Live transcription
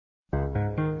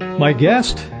My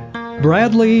guest,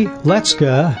 Bradley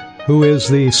Loetzke, who is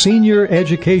the Senior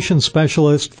Education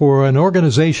Specialist for an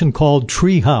organization called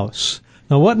Treehouse.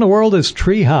 Now, what in the world is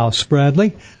Treehouse,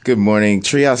 Bradley? Good morning.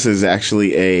 Treehouse is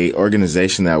actually a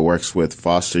organization that works with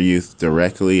foster youth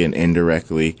directly and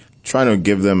indirectly, trying to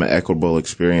give them an equitable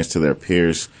experience to their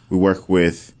peers. We work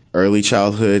with early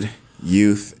childhood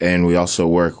youth, and we also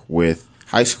work with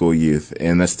high school youth,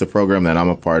 and that's the program that I'm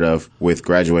a part of with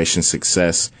Graduation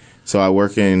Success. So I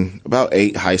work in about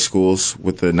 8 high schools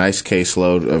with a nice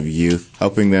caseload of youth,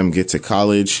 helping them get to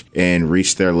college and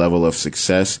reach their level of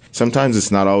success. Sometimes it's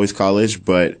not always college,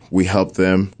 but we help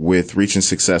them with reaching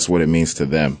success, what it means to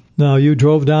them. Now, you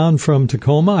drove down from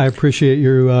Tacoma. I appreciate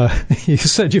you. You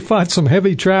said you fought some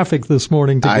heavy traffic this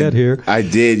morning to get here. I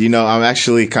did. You know, I'm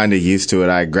actually kind of used to it.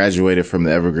 I graduated from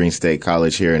the Evergreen State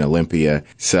College here in Olympia,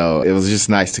 so it was just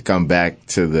nice to come back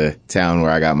to the town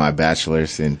where I got my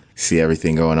bachelor's and see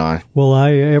everything going on. Well,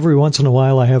 every once in a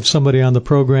while I have somebody on the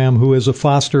program who is a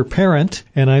foster parent,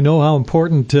 and I know how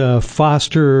important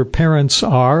foster parents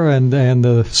are and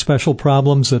the special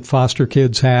problems that foster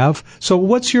kids have. So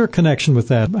what's your connection with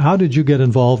that? How did you get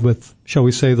involved with, shall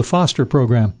we say, the foster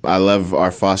program? I love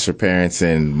our foster parents,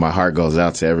 and my heart goes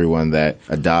out to everyone that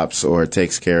adopts or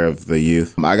takes care of the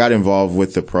youth. I got involved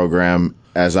with the program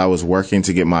as I was working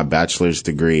to get my bachelor's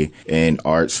degree in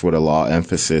arts with a law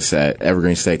emphasis at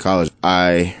Evergreen State College.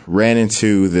 I ran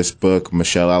into this book,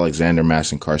 Michelle Alexander,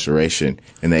 Mass Incarceration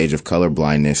in the Age of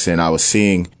Colorblindness, and I was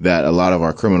seeing that a lot of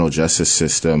our criminal justice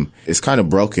system is kind of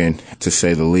broken, to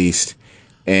say the least.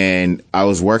 And I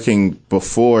was working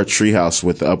before Treehouse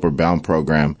with the Upper Bound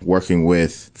program, working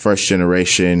with first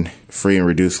generation free and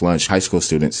reduced lunch high school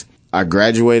students. I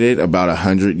graduated about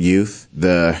 100 youth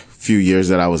the few years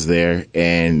that I was there,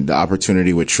 and the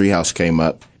opportunity with Treehouse came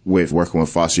up with working with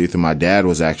foster youth, and my dad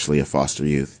was actually a foster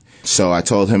youth. So I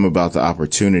told him about the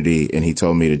opportunity, and he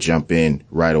told me to jump in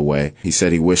right away. He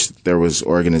said he wished there was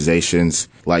organizations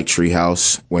like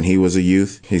Treehouse when he was a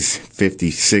youth. He's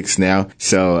 56 now,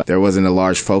 so there wasn't a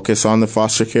large focus on the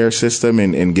foster care system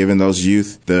and giving those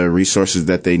youth the resources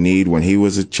that they need when he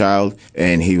was a child.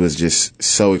 And he was just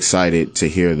so excited to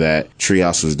hear that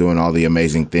Treehouse was doing all the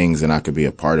amazing things and I could be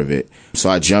a part of it. So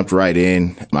I jumped right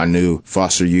in. I knew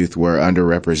foster youth were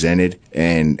underrepresented,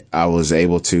 and I was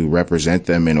able to represent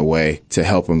them in a way to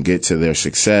help them get to their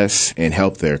success and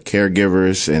help their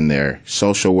caregivers and their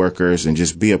social workers and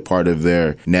just be a part of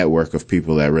their network of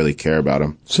people that really care about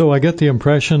them. So I get the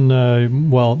impression,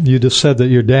 you just said that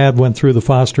your dad went through the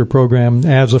foster program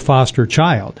as a foster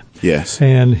child. Yes.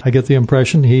 And I get the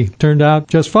impression he turned out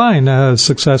just fine, a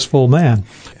successful man.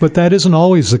 But that isn't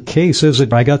always the case, is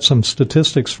it? I got some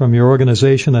statistics from your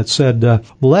organization that said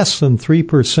less than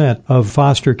 3% of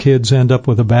foster kids end up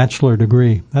with a bachelor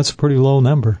degree. That's a pretty low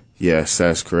number. Yes,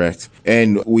 that's correct.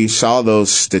 And we saw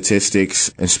those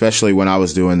statistics, especially when I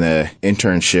was doing the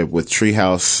internship with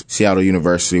Treehouse, Seattle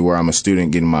University, where I'm a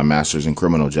student getting my master's in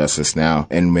criminal justice now,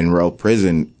 and Monroe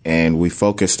Prison. And we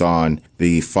focused on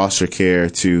the foster care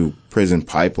to prison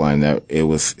pipeline that it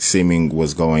was seeming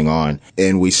was going on.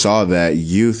 And we saw that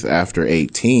youth after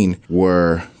 18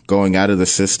 were going out of the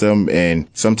system and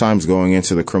sometimes going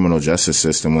into the criminal justice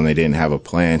system when they didn't have a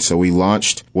plan. So we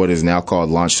launched what is now called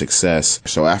Launch Success.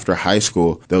 So after high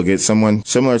school, they'll get someone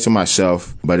similar to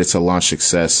myself, but it's a Launch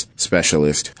Success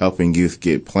specialist, helping youth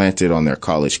get planted on their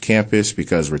college campus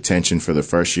because retention for the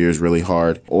first year is really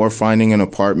hard, or finding an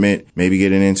apartment, maybe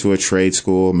getting into a trade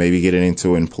school, maybe getting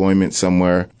into employment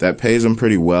somewhere that pays them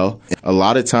pretty well. A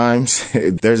lot of times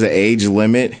there's an age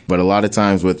limit, but a lot of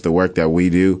times with the work that we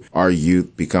do, our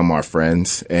youth become our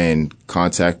friends and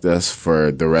contact us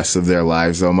for the rest of their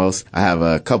lives almost. I have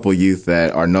a couple youth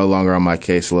that are no longer on my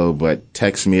caseload, but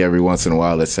text me every once in a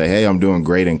while that say, hey, I'm doing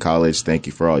great in college. Thank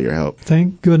you for all your help.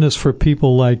 Thank goodness for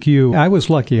people like you. I was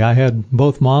lucky. I had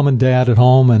both mom and dad at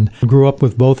home and grew up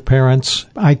with both parents.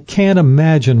 I can't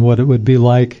imagine what it would be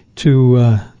like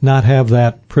to not have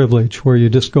that privilege where you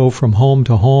just go from home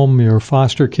to home, you're a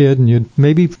foster kid, and you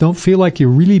maybe don't feel like you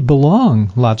really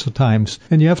belong lots of times.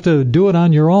 And you have to do it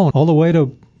on your own all the way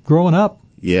to growing up.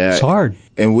 Yeah. It's hard.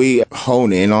 And we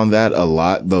hone in on that a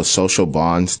lot, those social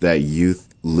bonds that youth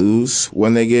lose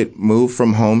when they get moved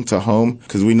from home to home,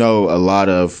 because we know a lot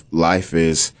of life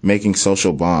is making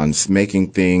social bonds, making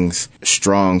things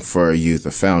strong for youth,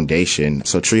 a foundation.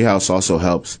 So Treehouse also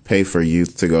helps pay for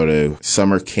youth to go to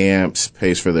summer camps,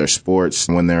 pays for their sports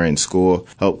when they're in school,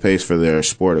 help pays for their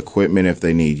sport equipment if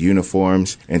they need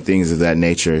uniforms and things of that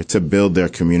nature to build their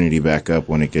community back up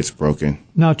when it gets broken.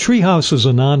 Now, Treehouse is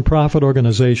a nonprofit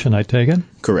organization, I take it?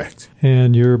 Correct.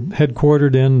 And you're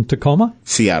headquartered in Tacoma?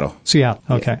 Seattle. Seattle,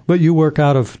 okay. Yeah. But you work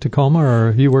out of Tacoma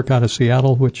or you work out of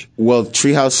Seattle, which? Well,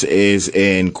 Treehouse is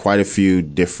in quite a few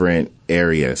different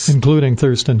areas. Including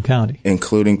Thurston County.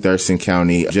 Including Thurston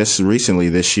County just recently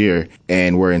this year.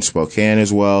 And we're in Spokane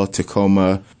as well,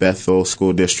 Tacoma, Bethel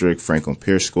School District, Franklin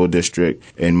Pierce School District,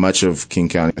 and much of King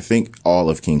County. I think all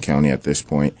of King County at this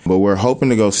point. But we're hoping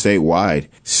to go statewide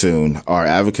soon. Our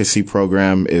advocacy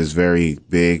program is very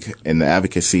big, and the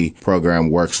advocacy program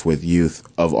works with youth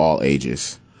of all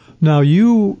ages. Now,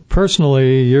 you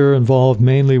personally, you're involved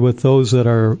mainly with those that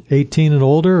are 18 and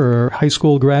older or high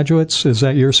school graduates. Is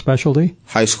that your specialty?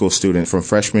 High school student from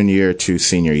freshman year to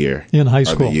senior year. In high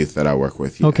school? Are the youth that I work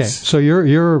with, yes. Okay, so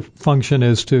your function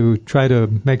is to try to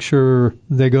make sure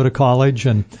they go to college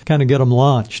and kind of get them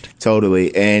launched.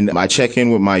 Totally. And I check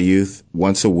in with my youth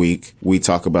once a week. We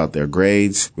talk about their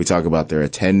grades, we talk about their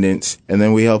attendance, and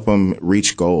then we help them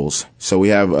reach goals. So we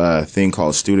have a thing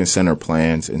called Student Center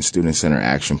Plans and Student Center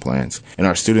Action Plans. And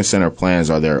our Student Center Plans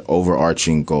are their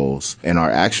overarching goals, and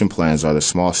our action plans are the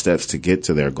small steps to get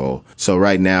to their goal. So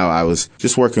right now I was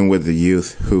just working with the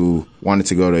youth who wanted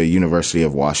to go to University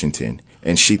of Washington,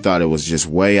 and she thought it was just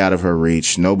way out of her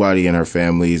reach. Nobody in her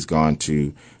family has gone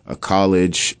to a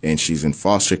college, and she's in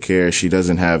foster care. She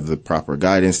doesn't have the proper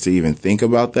guidance to even think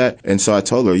about that. And so I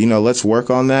told her, let's work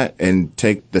on that and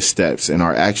take the steps, and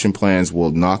our action plans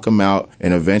will knock them out,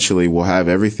 and eventually we'll have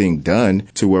everything done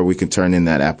to where we can turn in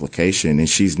that application. And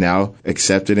she's now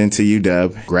accepted into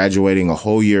UW, graduating a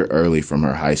whole year early from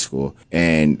her high school.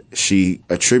 And she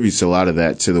attributes a lot of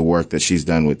that to the work that she's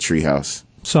done with Treehouse.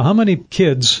 So how many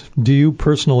kids do you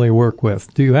personally work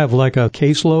with? Do you have like a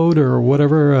caseload or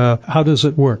whatever? How does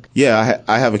it work? Yeah,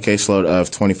 I have a caseload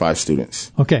of 25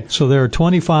 students. Okay, so there are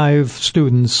 25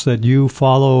 students that you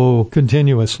follow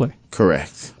continuously.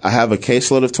 Correct. I have a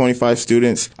caseload of 25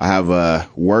 students. I have a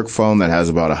work phone that has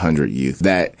about 100 youth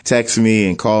that text me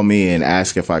and call me and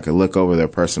ask if I could look over their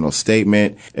personal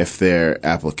statement, if their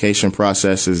application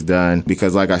process is done.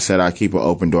 Because like I said, I keep an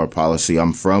open door policy.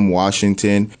 I'm from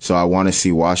Washington, so I want to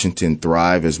see Washington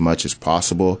thrive as much as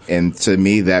possible. And to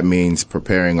me, that means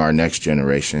preparing our next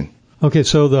generation. Okay,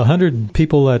 so the 100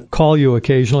 people that call you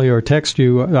occasionally or text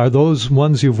you, are those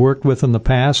ones you've worked with in the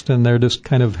past and they're just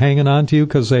kind of hanging on to you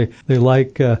because they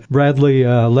like Bradley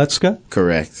Loetzke?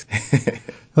 Correct.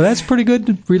 Well, that's a pretty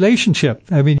good relationship.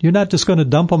 I mean, you're not just going to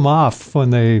dump them off when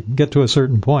they get to a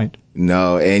certain point.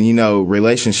 No, and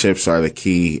relationships are the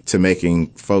key to making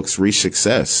folks reach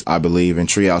success, I believe, and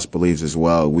Treehouse believes as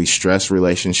well. We stress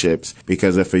relationships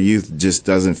because if a youth just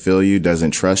doesn't feel you,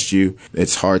 doesn't trust you,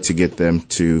 it's hard to get them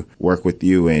to work with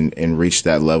you and reach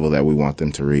that level that we want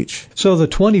them to reach. So the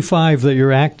 25 that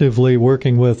you're actively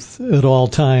working with at all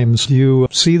times, do you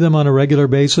see them on a regular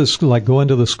basis, like go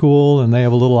into the school and they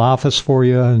have a little office for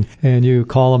you and you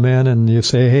call them in and you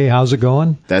say, hey, how's it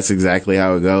going? That's exactly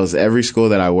how it goes. Every school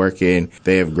that I work in,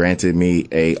 they have granted me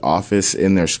a office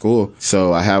in their school.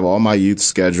 So I have all my youth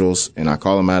schedules and I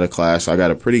call them out of class. I got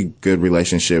a pretty good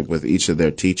relationship with each of their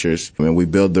teachers. I mean, we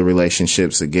build the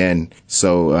relationships again.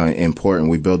 So important.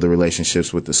 We build the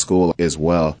relationships with the school as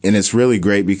well. And it's really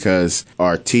great because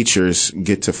our teachers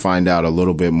get to find out a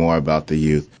little bit more about the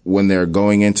youth. When they're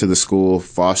going into the school,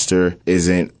 foster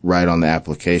isn't right on the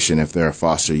application if they're a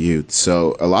foster youth.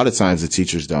 So a lot of times the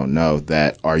teachers don't know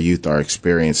that our youth are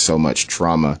experiencing so much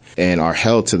trauma and are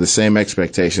held to the same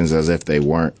expectations as if they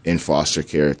weren't in foster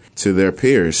care to their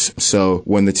peers. So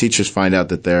when the teachers find out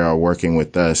that they are working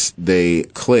with us, they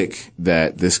click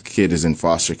that this kid is in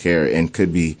foster care and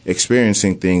could be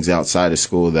experiencing things outside of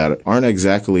school that aren't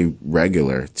exactly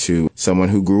regular to someone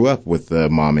who grew up with the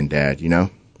mom and dad,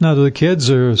 Now, the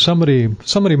kids or somebody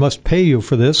must pay you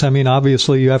for this. I mean,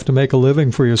 obviously you have to make a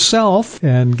living for yourself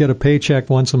and get a paycheck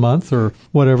once a month or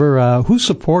whatever. Who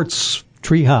supports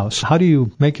Treehouse? How do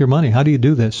you make your money? How do you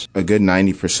do this? A good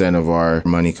 90% of our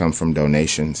money comes from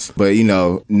donations. But,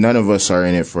 none of us are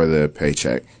in it for the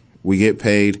paycheck. We get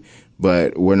paid,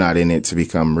 but we're not in it to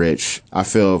become rich. I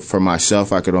feel for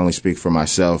myself, I could only speak for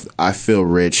myself, I feel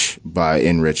rich by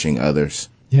enriching others.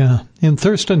 Yeah. In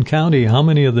Thurston County, how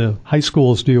many of the high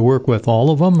schools do you work with? All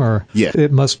of them? Or yeah.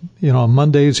 It must,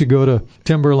 Mondays you go to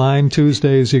Timberline,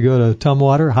 Tuesdays you go to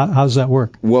Tumwater. How's that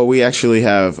work? Well, we actually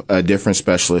have a different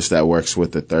specialist that works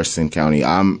with the Thurston County.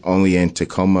 I'm only in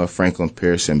Tacoma, Franklin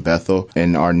Pierce, and Bethel,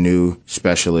 and our new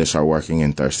specialists are working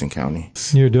in Thurston County.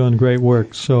 You're doing great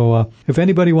work. So if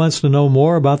anybody wants to know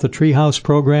more about the Treehouse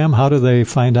program, how do they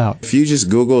find out? If you just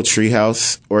Google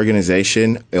Treehouse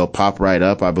organization, it'll pop right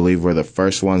up. I believe we're the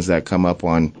first first ones that come up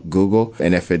on Google.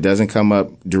 And if it doesn't come up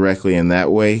directly in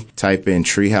that way, type in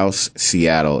Treehouse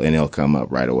Seattle and it'll come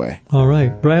up right away. All right.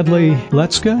 Bradley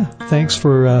Loetzke, thanks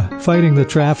for fighting the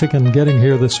traffic and getting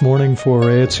here this morning for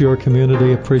It's Your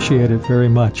Community. Appreciate it very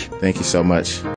much. Thank you so much.